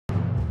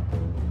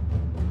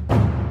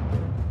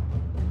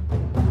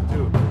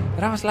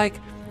But I was like,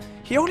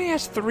 he only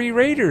has 3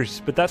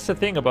 raiders. But that's the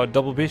thing about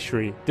double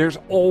Bishri. There's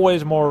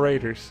always more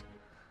raiders.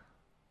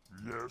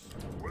 Yes,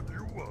 what do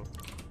you want?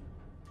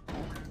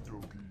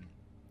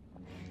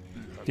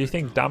 Do you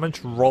think damage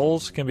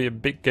rolls can be a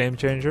big game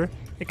changer?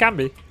 It can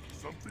be.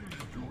 Something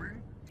you're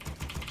doing?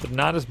 But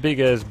not as big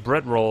as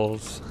bread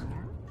rolls.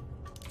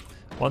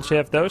 Once you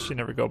have those, you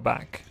never go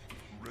back.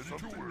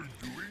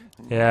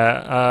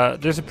 Yeah,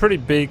 there's a pretty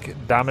big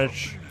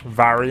damage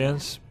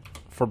variance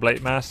for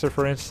Blade Master,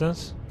 for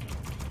instance.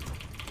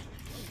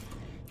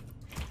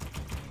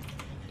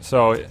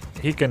 So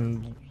he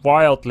can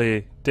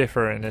wildly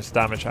differ in his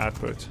damage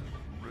output.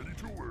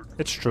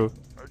 It's true,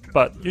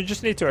 but you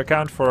just need to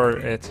account for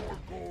it.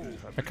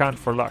 Account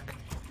for luck.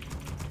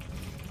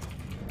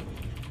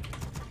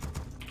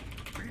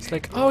 It's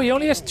like, oh, he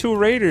only has 2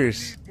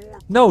 raiders.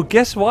 No,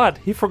 guess what?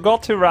 He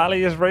forgot to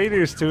rally his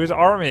raiders to his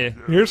army.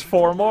 Here's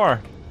 4 more.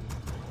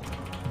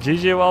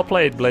 GG, well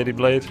played, Bladey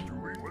Blade.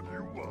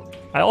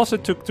 I also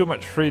took too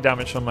much free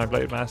damage on my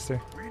Blade Master.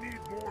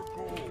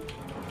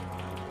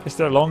 Is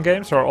there long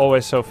games or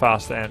always so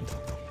fast to end?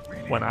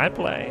 When I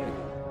play,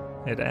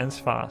 it ends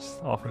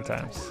fast,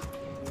 oftentimes.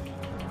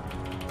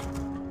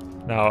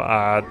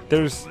 No,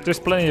 there's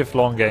plenty of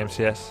long games,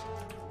 yes.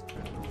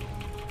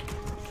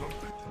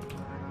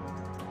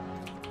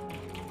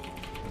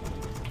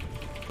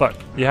 But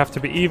you have to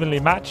be evenly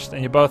matched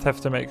and you both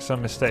have to make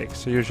some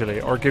mistakes,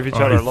 usually, or give each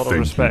other a lot of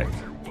respect.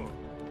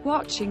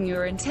 Watching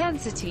your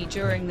intensity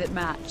during that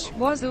match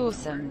was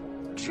awesome.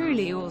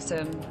 Truly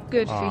awesome.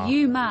 Good for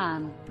you,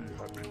 man.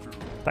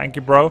 Thank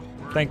you, bro.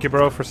 Thank you,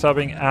 bro, for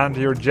subbing and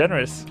your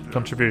generous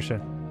contribution.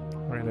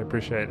 Really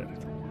appreciate it.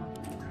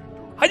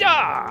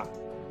 Hiya!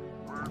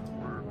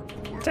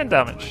 10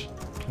 damage.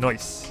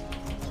 Nice.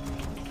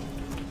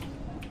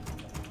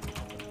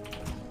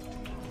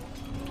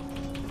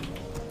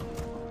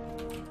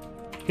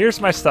 Here's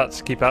my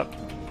stats, keep up.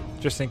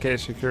 Just in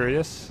case you're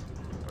curious.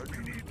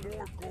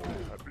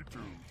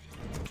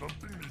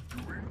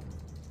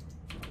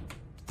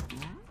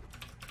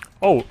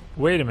 Oh,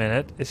 wait a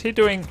minute. Is he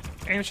doing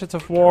Ancient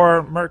of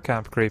War Merc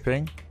Camp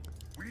creeping?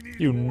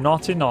 You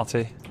naughty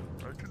naughty.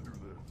 I can do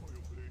that.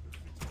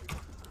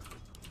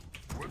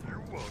 What do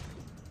you want?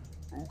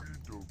 Okie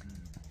dokie.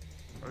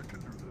 I can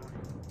do that.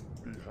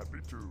 Be happy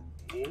to.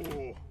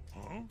 Oh,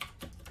 huh?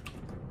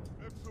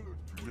 Excellent.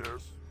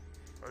 Yes,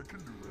 I can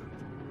do that.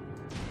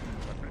 Be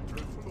happy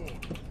to.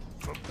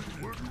 Something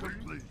work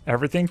complete.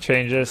 Everything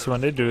changes when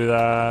they do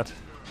that.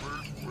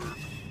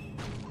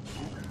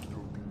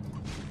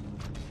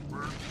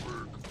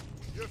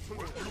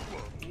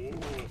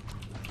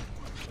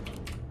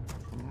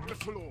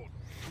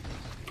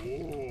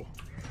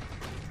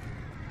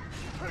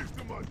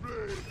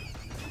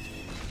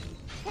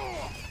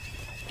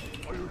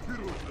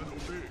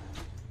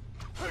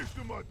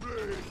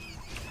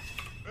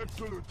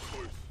 Excellent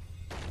choice.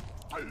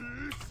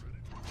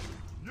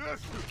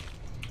 Yes,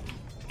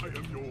 I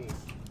am yours.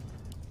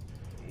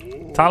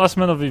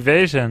 Talisman of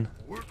Evasion.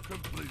 Work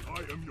complete.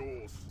 I am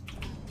yours.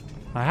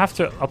 I have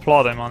to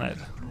applaud him on it.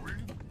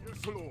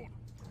 Yes, Lord.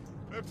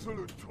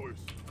 Excellent choice.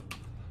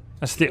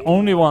 That's the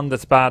only one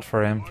that's bad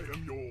for him. I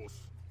am yours.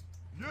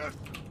 Yes.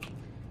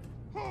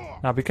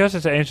 Now, because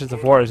it's Ancient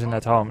of War is in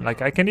that home,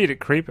 like I can either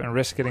creep and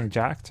risk getting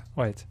jacked.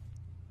 Wait.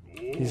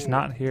 He's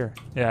not here.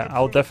 Yeah,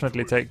 I'll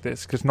definitely take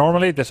this, because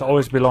normally this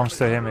always belongs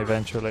to him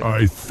eventually.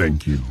 I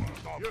thank you.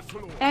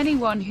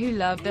 Anyone who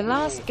loved the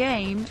last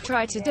game,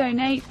 try to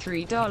donate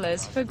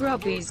 $3 for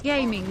Grubby's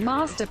gaming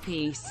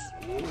masterpiece.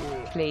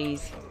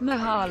 Please.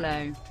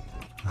 Mahalo.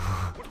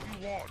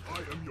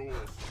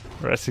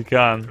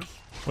 Resikan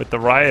with the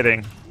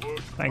rioting.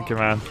 Thank you,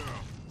 man.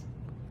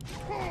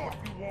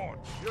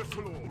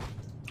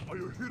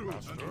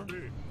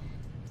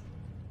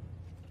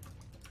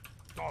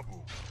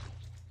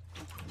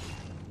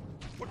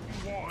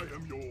 I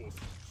am yours.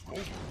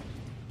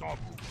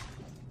 Dabu.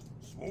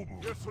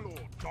 Swobu. Yes,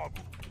 Lord.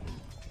 Dabu.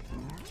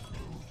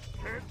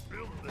 Can't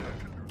build there.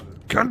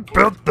 Can't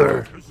build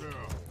there.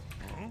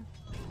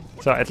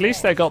 So at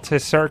least I got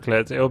his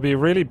circlet. It would be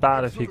really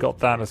bad if he got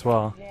that as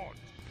well.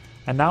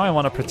 And now I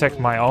want to protect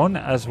my own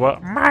as well.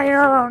 My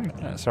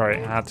own! Sorry,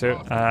 I had to.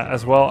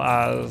 As well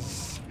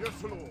as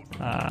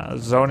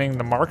zoning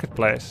the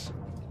marketplace.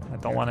 I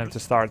don't want him to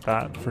start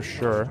that for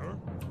sure.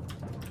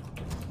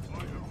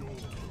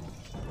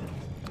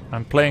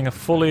 I'm playing a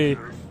fully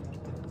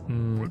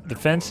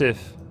defensive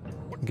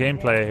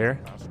gameplay here.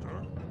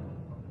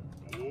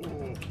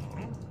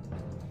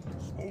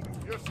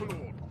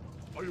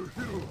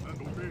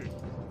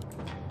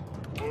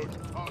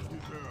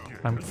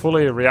 I'm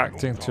fully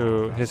reacting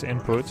to his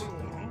input.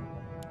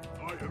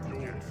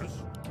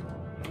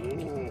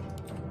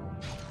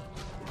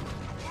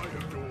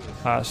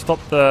 Stop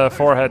the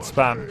forehead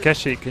spam.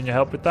 Keshi, can you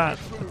help with that?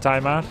 A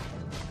timeout?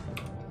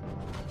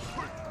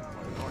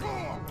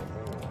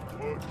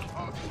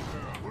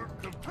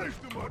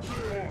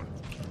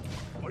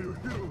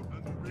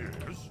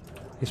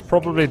 He's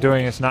probably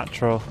doing his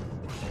natural.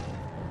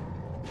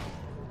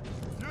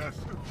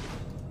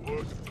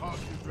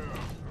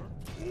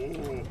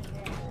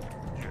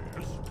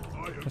 Yes,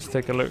 I am Let's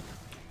take a look.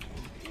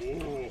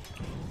 Oh,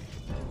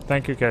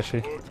 Thank you, Kashi.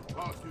 what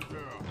task is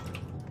there?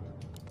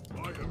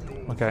 I am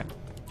yours. Okay.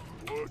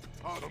 What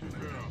task is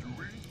there?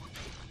 Doing?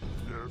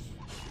 Yes.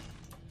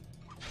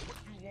 What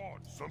do you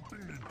want? Something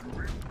need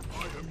doing?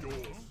 I am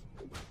yours.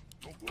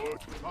 What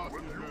task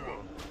is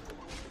there?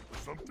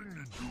 Something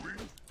need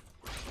doing?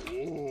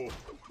 Oh,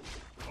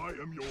 I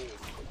am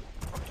yours.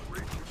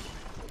 Wait.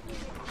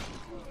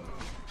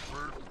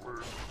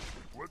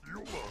 What do you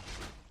want?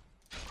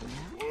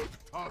 What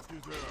task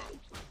is there?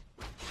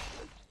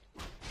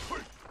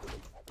 Hey.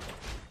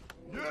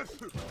 Yes.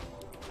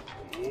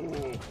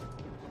 Oh.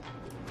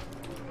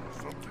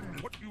 Something.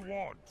 What do you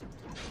want?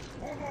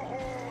 I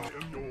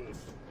am yours.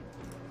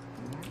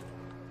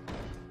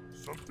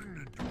 Something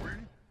need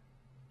doing?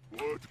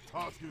 What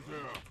task is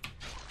there?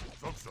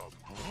 Sub.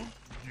 Huh?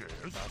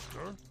 Yes.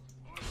 Master.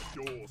 I'm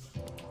yours.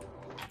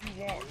 What do you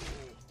want?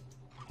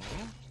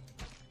 Huh?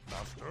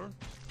 Master.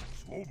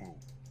 Swobu.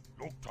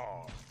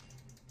 Loktar.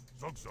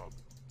 Sub.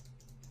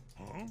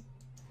 Huh?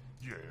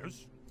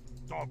 Yes.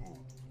 Dabu.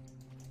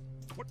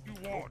 What do you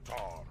want?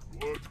 Loktar.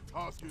 What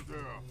task is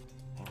there?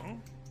 Huh?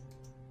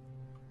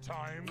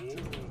 Time to...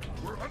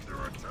 We're under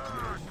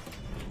attack!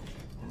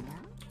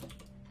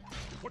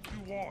 What do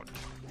you want?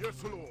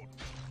 Yes, Lord.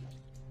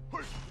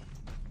 Hey.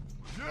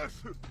 Yes!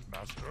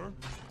 Master?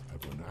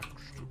 Have an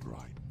axe to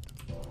grind.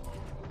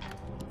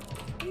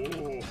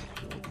 Oh!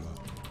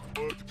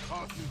 What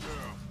task is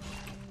there?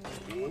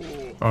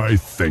 Oh! I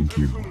thank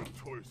you. Excellent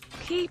choice.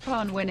 Keep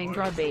on winning,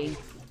 Grubby.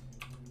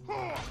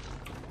 Ha!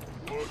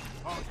 What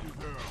task is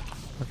there?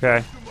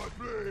 Okay. To my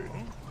blade!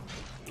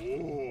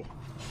 Oh!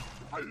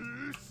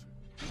 Haste!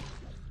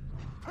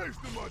 Haste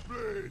to my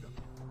blade!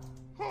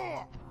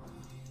 Ha!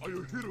 Are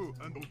you hero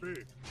and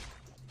obey?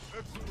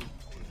 Excellent.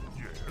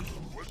 Yes,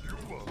 what you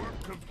want?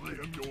 Work complete.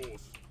 I am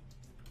yours.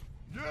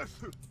 Yes!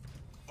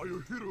 Are you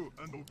hero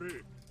and obey?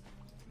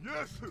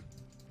 Yes!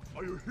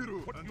 Are you hero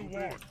what and obey? What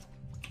you want?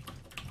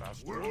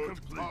 Master, work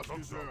complete.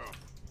 Is there?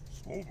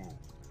 Swobu.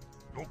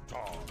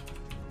 Loktar.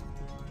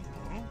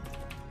 Huh?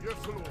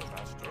 Yes, Lord.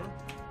 Master.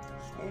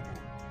 Swobu.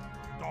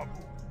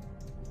 Dabu.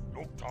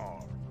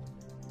 Loktar.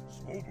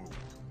 Swobu.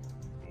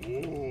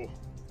 Oh!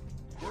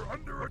 We're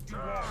under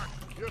attack!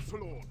 Yes,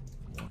 Lord.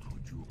 What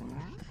would you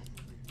want?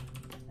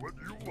 What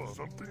do you want?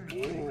 Something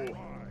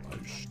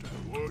I stand.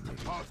 What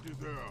task is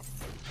there?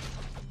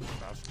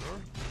 Master?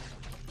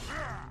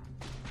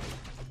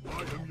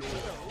 I am yours.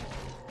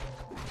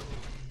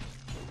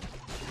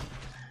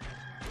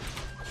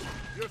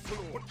 Yes,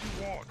 Lord. What do you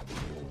want?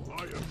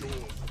 I am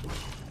yours.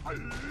 I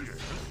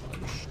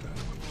stand.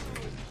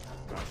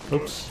 Master,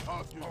 Oops. what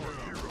task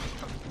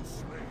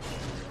is there?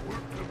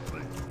 Work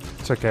complete.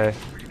 It's okay.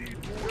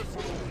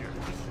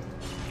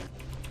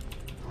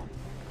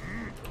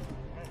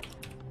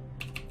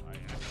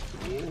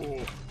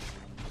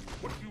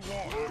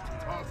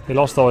 He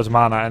lost all his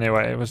mana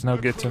anyway. It was no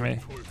good to me.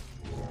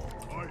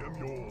 I am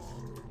yours.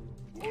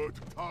 What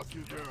task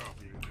is there?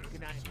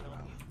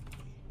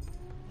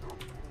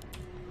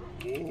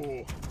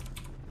 Oh,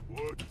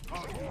 what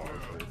task is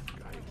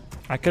there?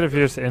 I could have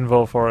used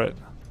Invul for it.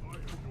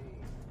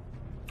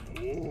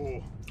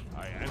 Oh,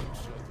 I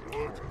answer.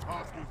 What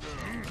task is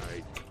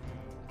there?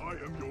 I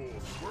am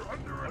yours. We're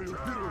under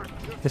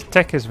attack. His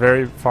tech is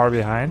very far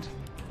behind.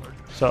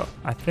 So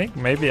I think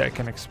maybe I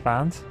can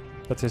expand.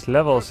 But his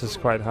levels is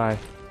quite high.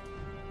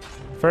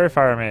 Very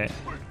fire me.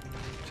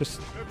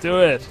 Just do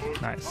it.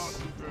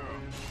 Nice.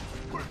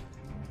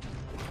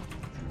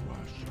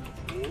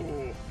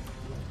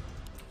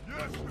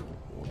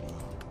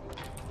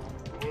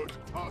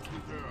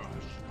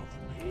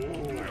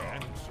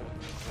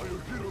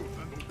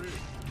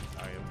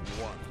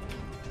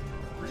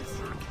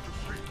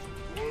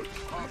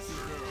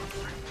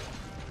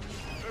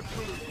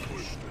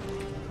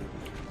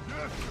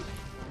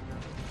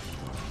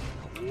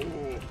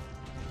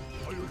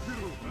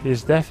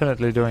 He's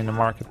definitely doing the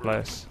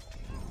marketplace.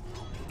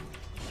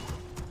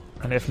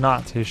 And if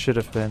not, he should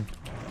have been.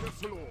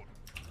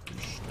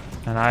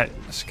 And I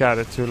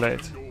scouted too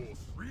late.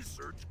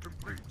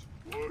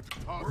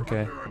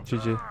 Okay,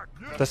 GG.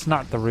 That's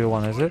not the real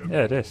one, is it?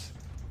 Yeah, it is.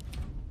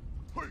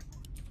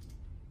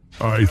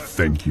 I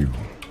thank you.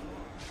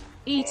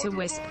 Eat a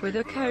wisp with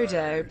a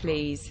Kodo,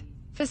 please.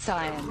 For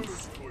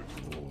science.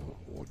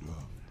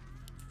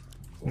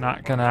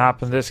 Not gonna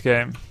happen this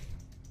game.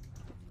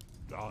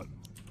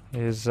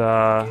 Is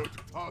yeah,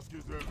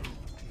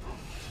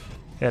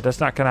 that's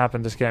not gonna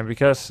happen this game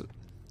because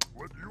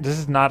this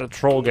is not a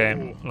troll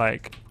game.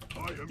 Like,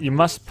 you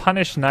must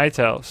punish night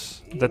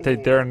elves that they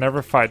dare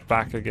never fight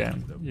back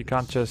again. You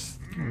can't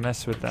just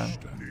mess with them.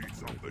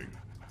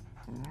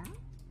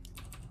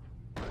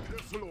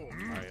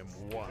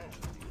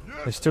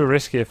 It's too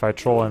risky if I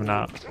troll him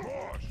now.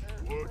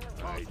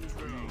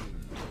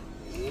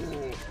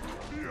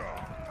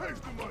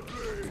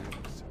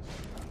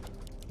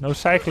 No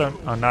Cyclone.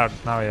 Oh, now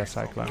he has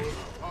Cyclone.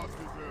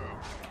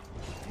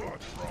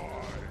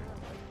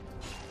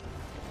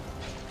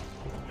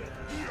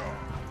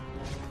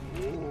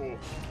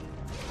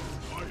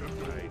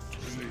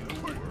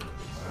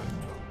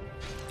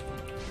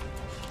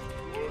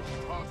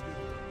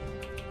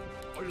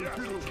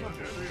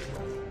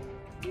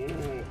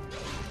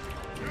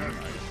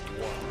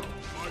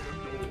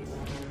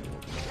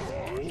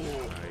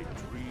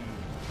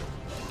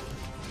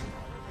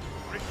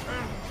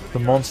 The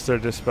monster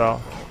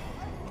dispel.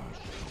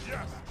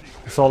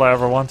 That's all I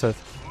ever wanted.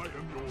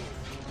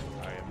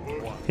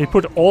 He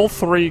put all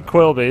 3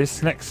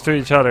 Quilbies next to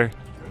each other.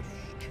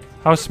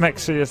 How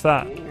smexy is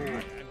that?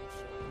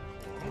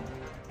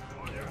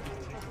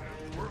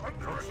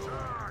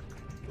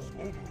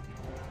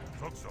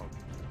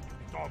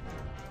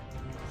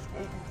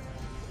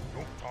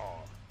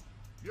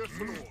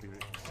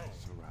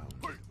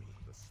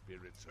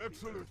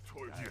 Excellent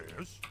choice.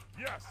 Yes?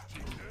 Yes,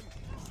 chieftain.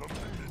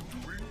 Something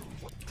in doing?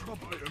 What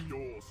trouble? I am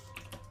yours.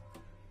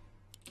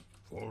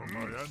 For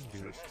my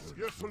ancestors.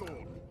 Yes,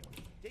 Lord.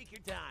 Take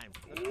your time.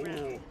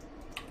 Oh.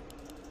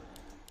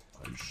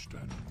 I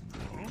stand.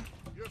 Huh?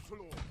 Yes,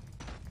 Lord.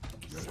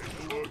 Yes, say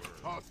the word.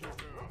 Task is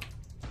there.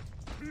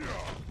 Here.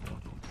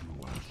 What would you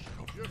ask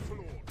of me? Yes,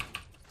 Lord.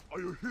 Are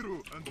you hero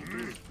and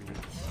obey?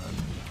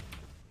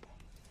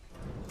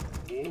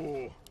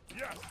 Oh.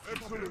 Yes,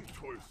 excellent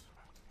choice.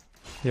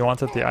 He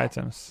wanted the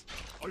items.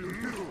 Are you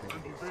hero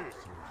and obey?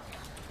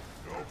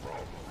 No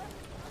problem.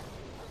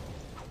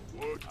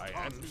 What I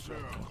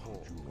answer. What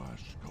would you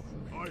ask of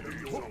me? I am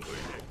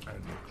something.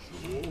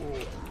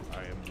 Oh, I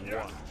am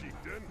yes,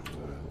 chieftain.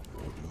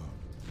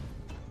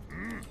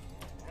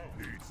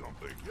 Need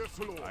something. Yes,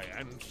 Lord. I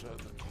answer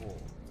the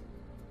call.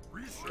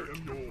 Research I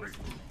am yours.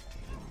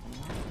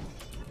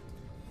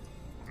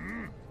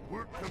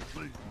 Work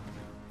complete.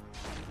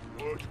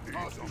 Work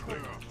need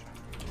something.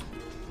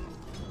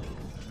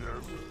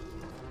 Yes.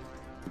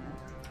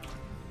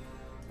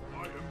 I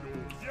am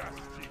yours. Yes,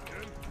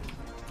 chieftain.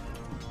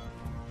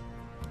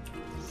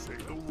 Say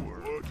the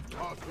word. Word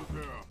task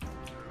there.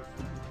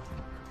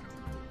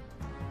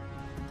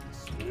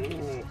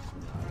 Oh.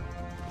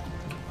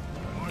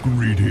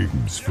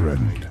 Greetings,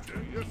 friend.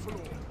 Yes,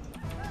 Lord.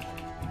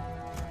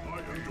 I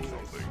am doing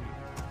something.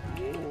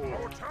 Oh.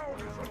 Our town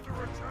is under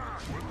attack.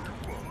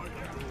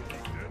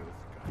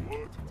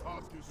 Word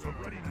task is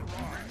ready to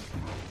rise.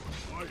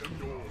 I am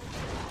yours.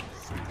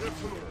 Yes,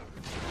 Lord.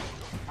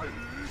 I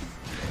need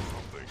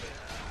something.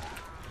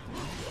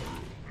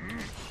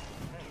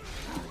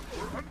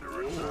 We're under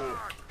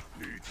attack.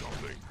 Need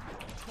something.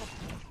 What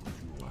would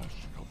you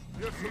ask of me?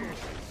 Yes, Lord.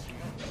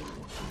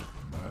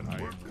 Man,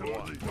 We're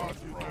currently not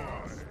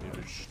rise.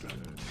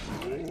 understand.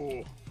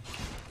 Oh.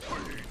 I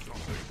need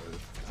something.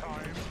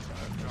 Time to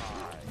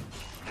die.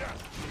 Yes,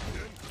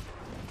 chieftain.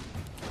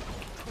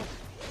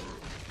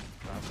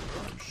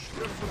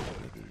 Yes,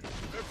 Lord.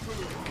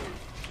 Excellent.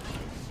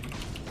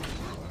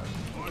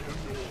 I am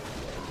yours.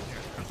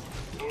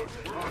 Lord,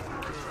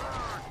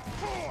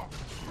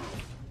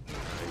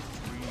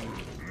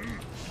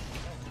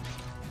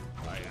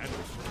 I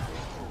answer.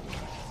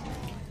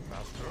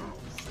 Master,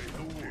 say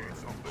the word.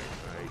 Something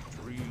I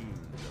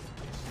dreamed of.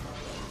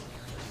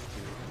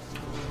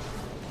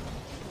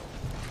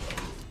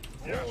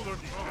 All the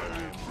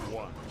time.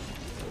 One.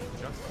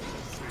 Just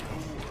say the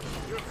word.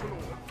 Yes,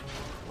 Lord.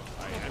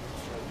 I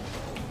answer.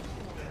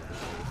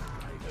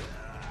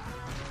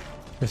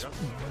 His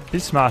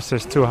Beastmaster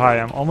is too high.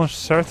 I'm almost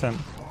certain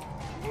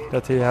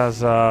that he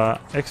has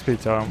XP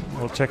to him.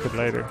 We'll check it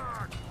later.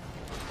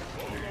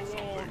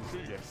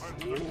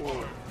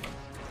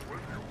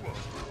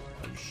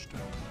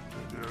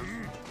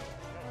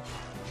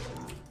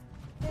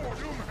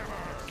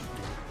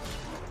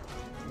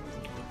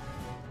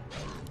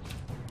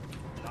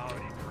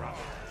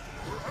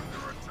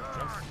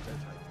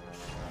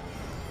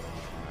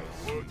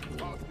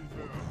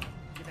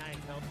 Can I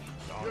help you?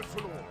 Yes,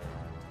 Lord.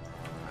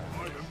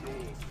 I am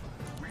yours.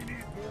 We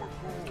need more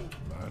coal.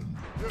 Man,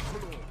 Yes,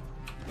 Lord.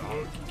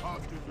 Lord,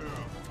 task is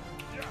there.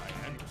 Yeah, I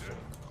answer.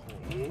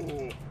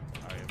 Oh,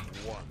 I am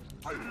one.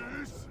 I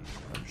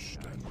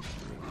stand ready.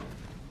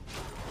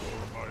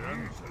 For my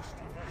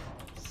ancestors.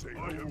 Say I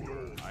am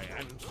yours. I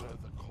answer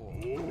the call.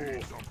 Oh,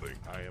 need something.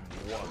 I am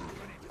one.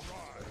 Ready to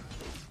rise.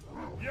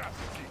 Yes,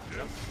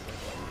 chieftain.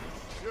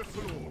 Yes,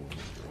 Lord.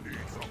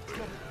 Need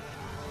something.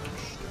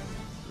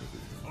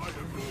 I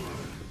am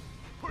yours.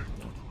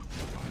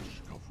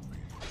 Ask of me.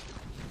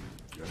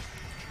 Yes.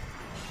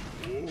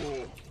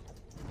 Oh.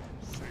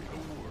 Say the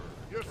word.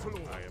 Yes,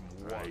 Lord. I am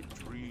one. I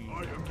dream. I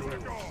am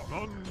yours.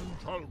 None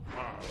shall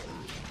pass.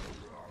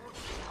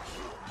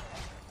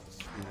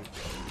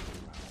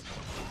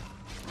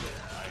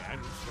 I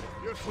answer.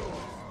 Yes,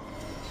 Lord.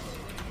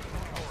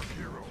 Our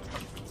hero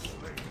has been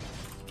slain.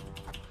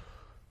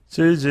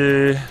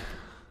 GG.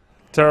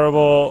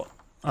 Terrible,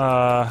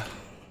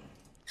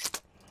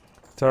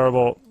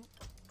 terrible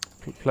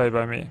play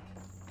by me.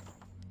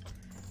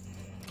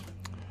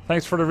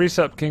 Thanks for the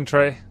reset, King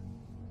Trey.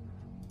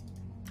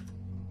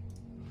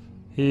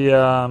 He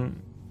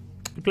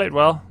played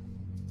well,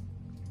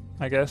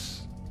 I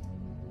guess.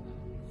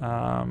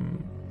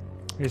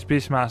 His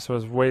Beastmaster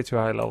was way too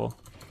high level.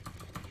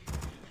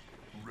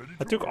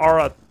 I took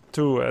Aura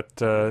 2 at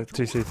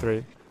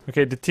TC3.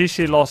 Okay, the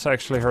TC loss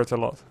actually hurt a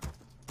lot.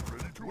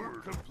 Ready to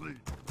work complete.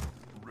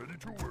 Ready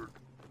to work.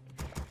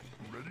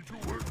 Ready to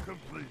work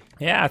complete.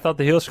 Yeah, I thought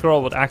the heal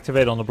scroll would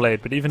activate on the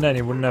blade, but even then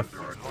he wouldn't have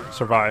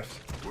survived.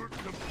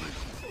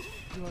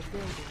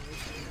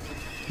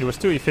 He was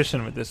too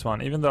efficient with this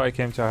one, even though I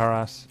came to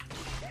harass.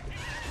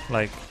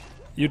 Like,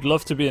 you'd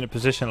love to be in a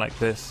position like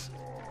this,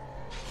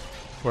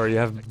 where you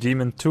have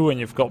Demon 2 and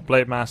you've got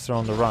Blade Master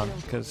on the run,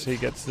 because he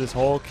gets this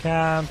whole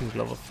camp, he's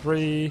level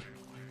 3.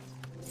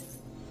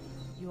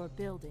 Your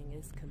building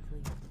is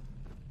complete.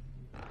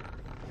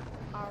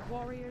 Our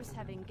warriors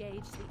have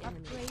engaged the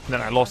enemy.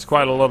 Then I lost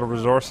quite a lot of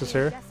resources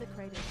here.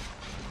 Desecrated.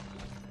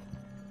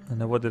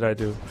 And then what did I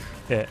do?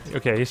 Yeah,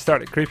 okay, he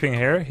started creeping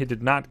here. He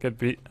did not get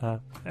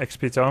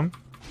XP Tome.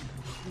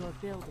 Your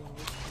building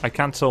is I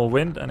cancel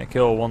Wind and I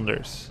kill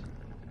Wonders.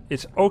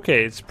 It's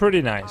okay, it's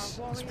pretty nice.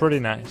 It's pretty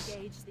nice.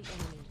 engaged the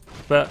enemy.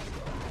 But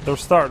the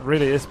start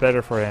really is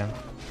better for him.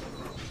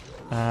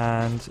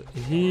 And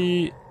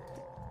he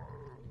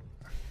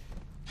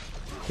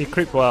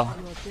creeped well. Your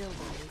building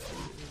is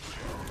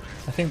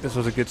complete. I think this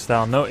was a good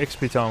style. No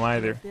XP Tome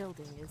either.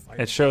 Building is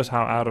It shows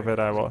how out of it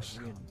I was.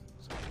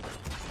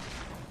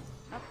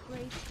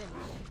 upgrade finished.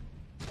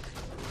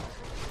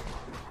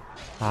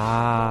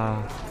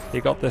 Ah, he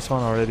got this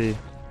one already.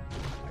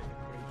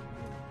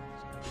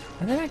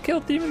 And then I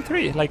killed Demon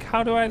 3. Like,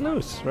 how do I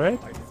lose, right?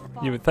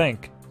 You would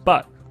think.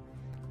 But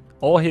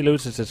all he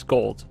loses is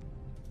gold.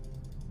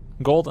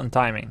 Gold and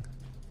timing.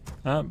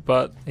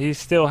 But he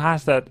still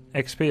has that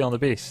XP on the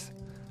beast.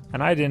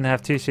 And I didn't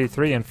have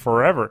TC3 in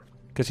forever,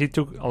 because he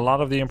took a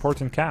lot of the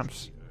important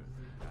camps.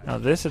 Now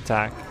this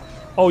attack...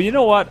 Oh, you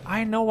know what?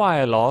 I know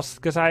why I lost,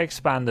 because I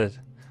expanded.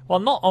 Well,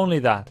 not only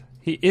that.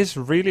 He is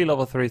really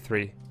level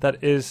 3-3.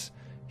 That is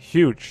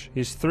huge.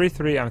 He's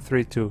 3-3, I'm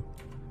 3-2.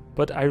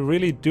 But I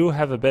really do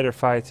have a better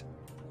fight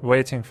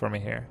waiting for me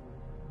here.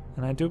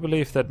 And I do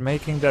believe that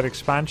making that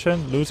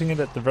expansion, losing it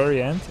at the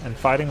very end, and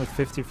fighting with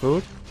 50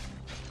 food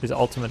is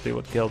ultimately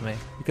what killed me.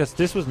 Because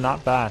this was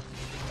not bad.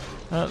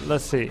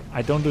 Let's see.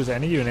 I don't lose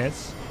any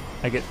units.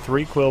 I get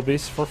 3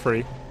 Quilbies for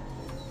free,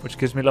 which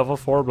gives me level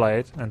 4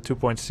 blade and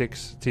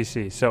 2.6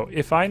 TC. So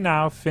if I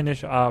now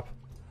finish up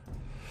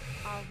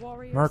Our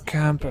warriors Merc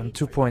Camp, have I'm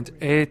engaged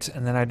 2.8,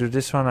 and then I do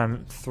this one,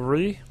 I'm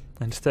 3.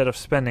 Instead of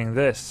spending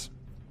this,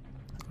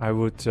 I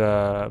would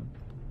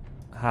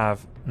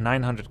have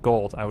 900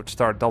 gold. I would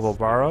start double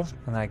borrow,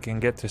 and I can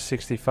get to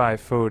 65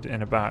 food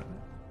in about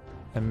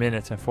a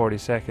minute and 40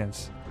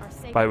 seconds. our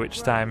sacred By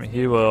which time groves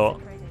he been will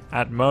desecrated.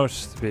 at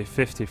most be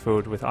 50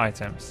 food with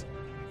items.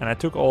 And I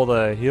took all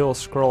the heal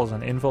scrolls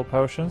and invul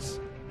potions.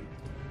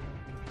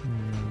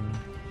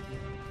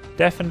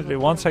 Definitely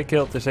once I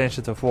killed this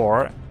Ancient of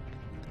War,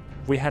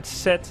 we had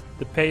set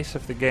the pace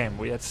of the game.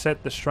 We had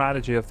set the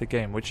strategy of the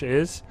game, which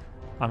is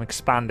I'm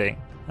expanding.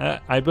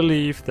 I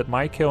believe that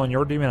my kill on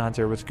your Demon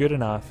Hunter was good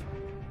enough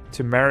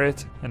to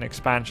merit an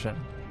expansion.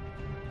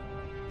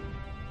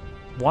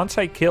 Once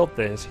I killed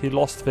this, he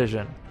lost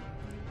vision.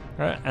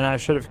 And I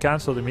should have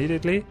cancelled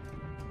immediately.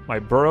 My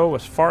burrow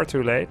was far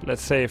too late.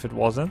 Let's say if it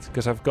wasn't,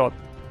 because I've got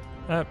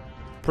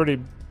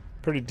pretty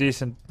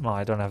decent... Well,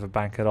 I don't have a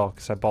bank at all,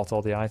 because I bought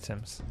all the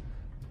items.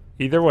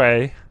 Either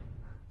way,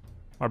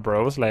 my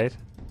burrow was late.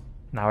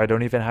 Now I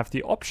don't even have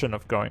the option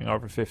of going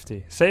over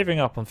 50. Saving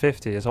up on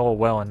 50 is all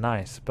well and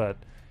nice, but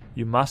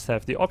you must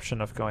have the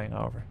option of going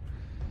over.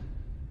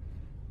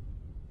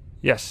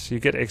 Yes, you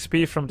get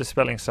XP from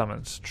dispelling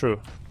summons. True.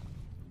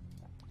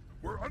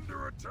 We're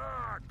under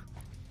attack!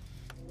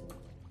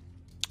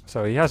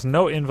 So he has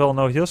no invul,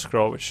 no heal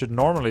scroll, which should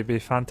normally be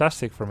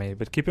fantastic for me.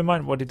 But keep in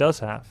mind what he does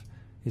have.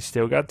 He's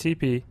still got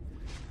TP.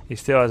 He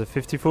still has a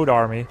 50 food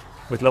army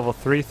with level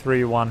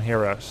 3-3-1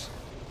 heroes.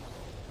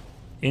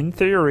 In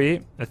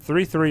theory, a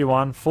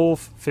 3-3-1 full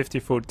 50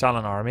 food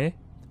Talon army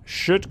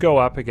should go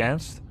up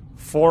against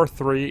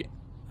 4-3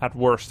 at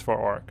worst for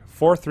Orc.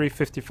 4-3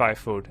 55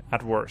 food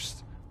at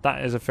worst.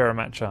 That is a fair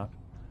matchup.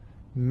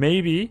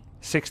 Maybe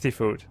 60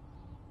 food.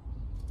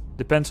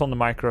 Depends on the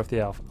micro of the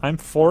elf. I'm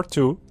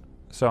 4-2.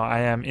 So I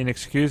am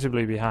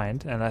inexcusably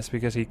behind, and that's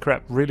because he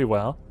crept really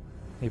well.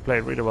 He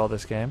played really well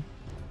this game.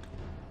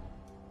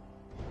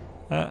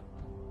 And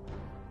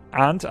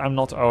I'm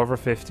not over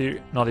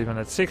 50, not even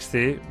at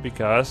 60,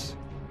 because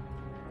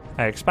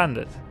I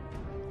expanded.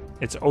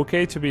 It's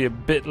okay to be a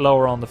bit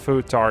lower on the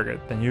food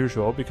target than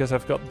usual, because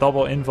I've got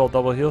double invul,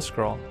 double heal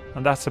scroll.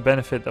 And that's a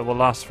benefit that will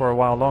last for a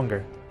while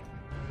longer.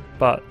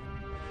 But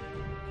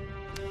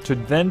to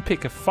then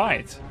pick a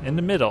fight in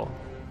the middle,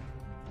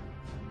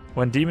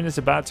 when Demon is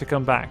about to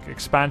come back,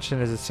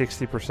 expansion is at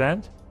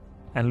 60%,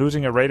 and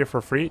losing a Raider for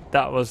free,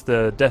 that was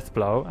the death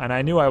blow. And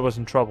I knew I was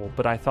in trouble,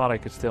 but I thought I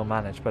could still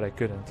manage, but I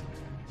couldn't.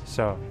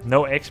 So,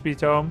 no XP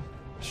Tome,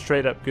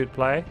 straight up good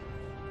play,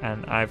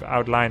 and I've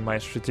outlined my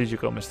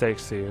strategical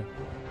mistakes to you.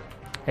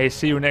 Hey,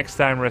 see you next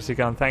time,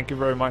 Resigan. Thank you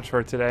very much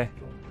for today.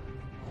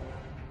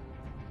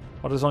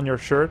 What is on your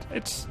shirt?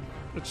 It's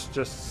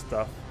just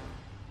stuff.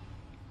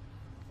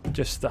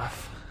 Just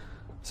stuff.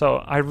 So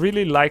I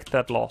really liked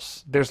that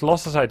loss. There's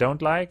losses I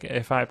don't like.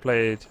 If I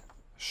played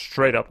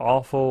straight up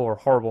awful or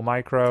horrible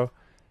micro.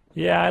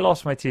 Yeah, I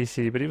lost my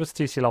TC, but it was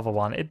TC level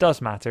 1. It does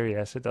matter,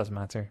 yes, it does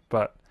matter.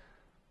 But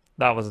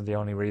that wasn't the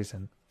only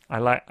reason.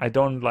 I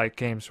don't like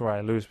games where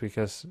I lose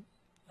because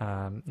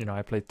you know,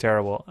 I played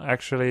terrible.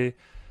 Actually,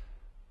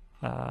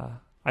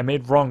 I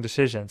made wrong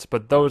decisions,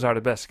 but those are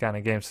the best kind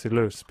of games to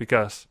lose,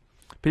 because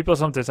people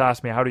sometimes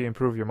ask me, how do you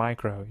improve your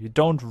micro? You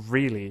don't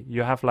really.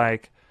 You have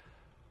like,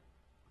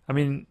 I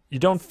mean, you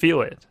don't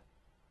feel it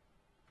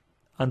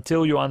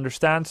until you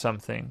understand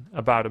something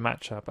about a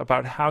matchup,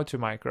 about how to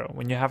micro.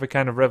 When you have a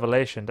kind of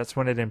revelation, that's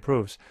when it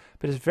improves.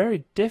 But it's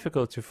very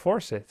difficult to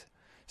force it.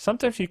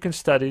 Sometimes you can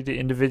study the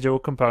individual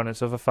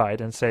components of a fight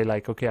and say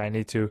like, okay, I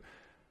need to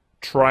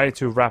try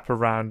to wrap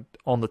around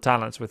on the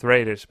talents with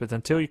raiders, but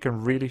until you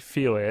can really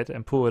feel it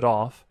and pull it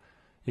off,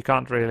 you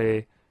can't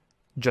really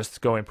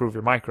just go improve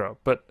your micro.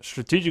 But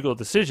strategical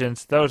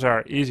decisions, those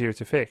are easier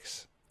to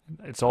fix.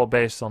 It's all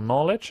based on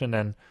knowledge and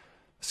then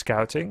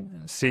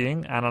scouting,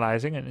 seeing,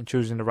 analyzing, and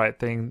choosing the right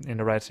thing in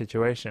the right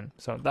situation.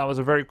 So that was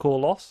a very cool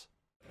loss.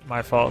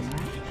 My fault.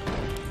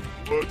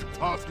 What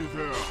task is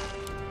there?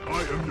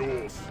 I am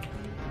yours.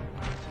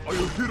 Are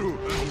you hero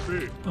and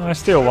obey? I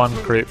still won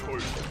creep.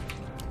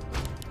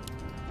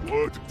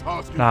 What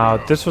task is Now,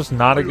 there? this was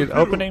not a Are you good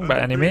hero opening and by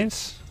any obey?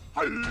 means,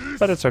 Hi-list.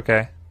 but it's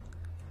okay.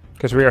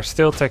 Because we are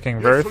still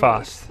ticking very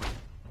fast.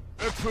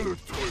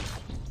 Excellent choice.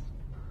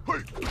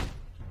 Hey.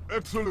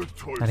 Excellent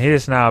choice. And he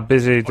is now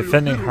busy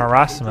defending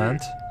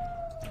harassment,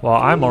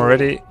 while I'm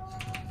already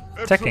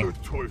ticking.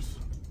 Excellent choice.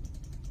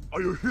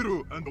 Are you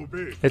hero and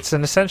obey? It's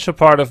an essential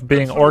part of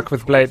being Orc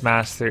with Blade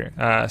Master,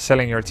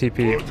 selling your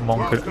TP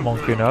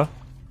Monkuno.